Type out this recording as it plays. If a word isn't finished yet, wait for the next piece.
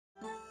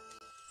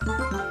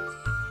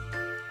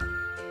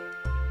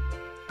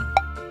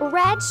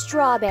Red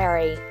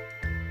strawberry.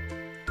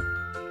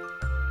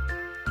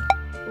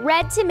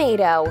 Red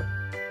tomato.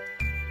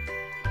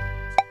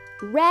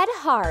 Red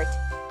heart.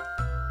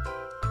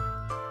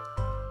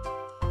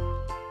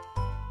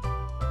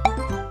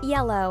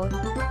 Yellow.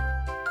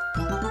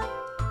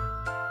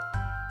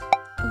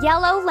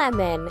 Yellow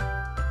lemon.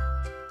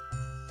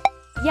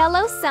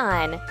 Yellow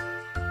sun.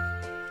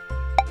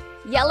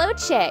 Yellow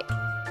chick.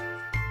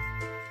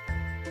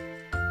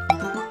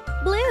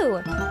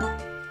 Blue.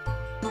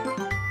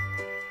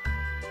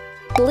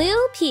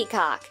 Blue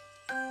peacock.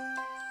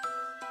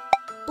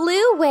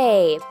 Blue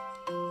wave.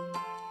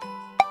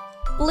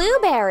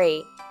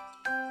 Blueberry.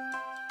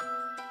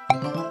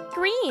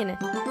 Green.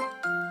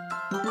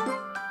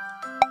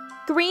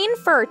 Green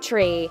fir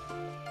tree.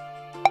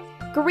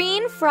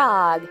 Green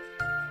frog.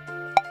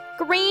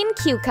 Green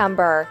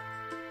cucumber.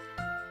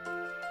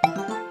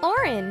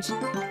 Orange.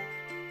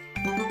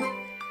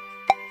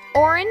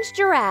 Orange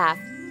giraffe.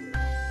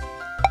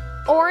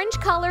 Orange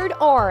colored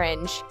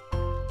orange.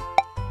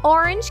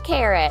 Orange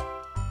carrot.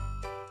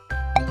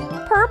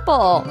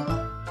 Purple.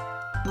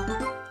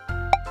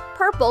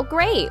 Purple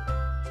grape.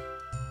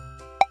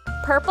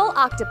 Purple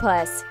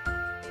octopus.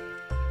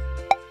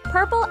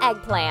 Purple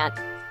eggplant.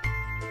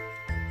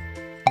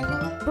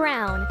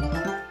 Brown.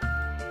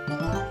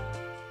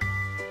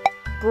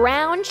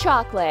 Brown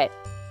chocolate.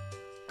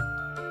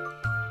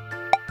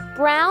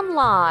 Brown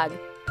log.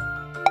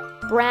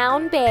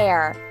 Brown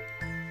bear.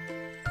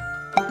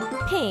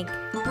 Pink.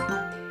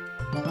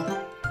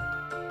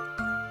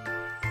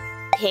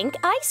 Pink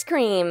ice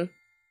cream.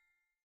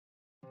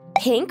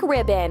 Pink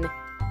ribbon.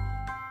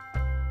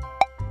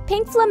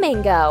 Pink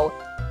flamingo.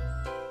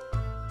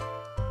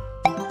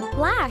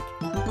 Black.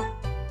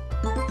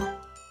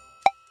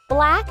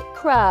 Black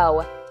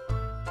crow.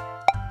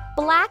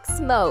 Black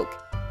smoke.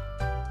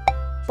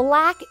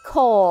 Black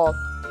coal.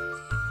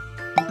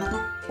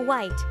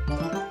 White.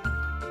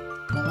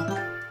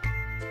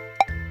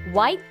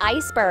 White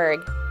iceberg.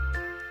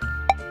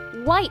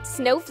 White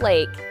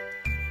snowflake.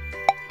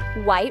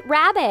 White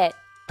rabbit.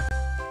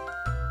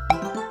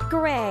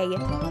 Gray.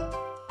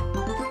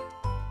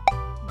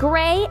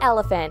 Gray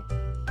elephant.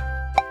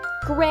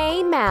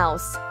 Gray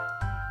mouse.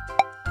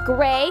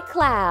 Gray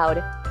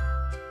cloud.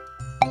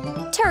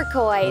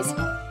 Turquoise.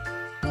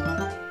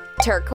 Turquoise.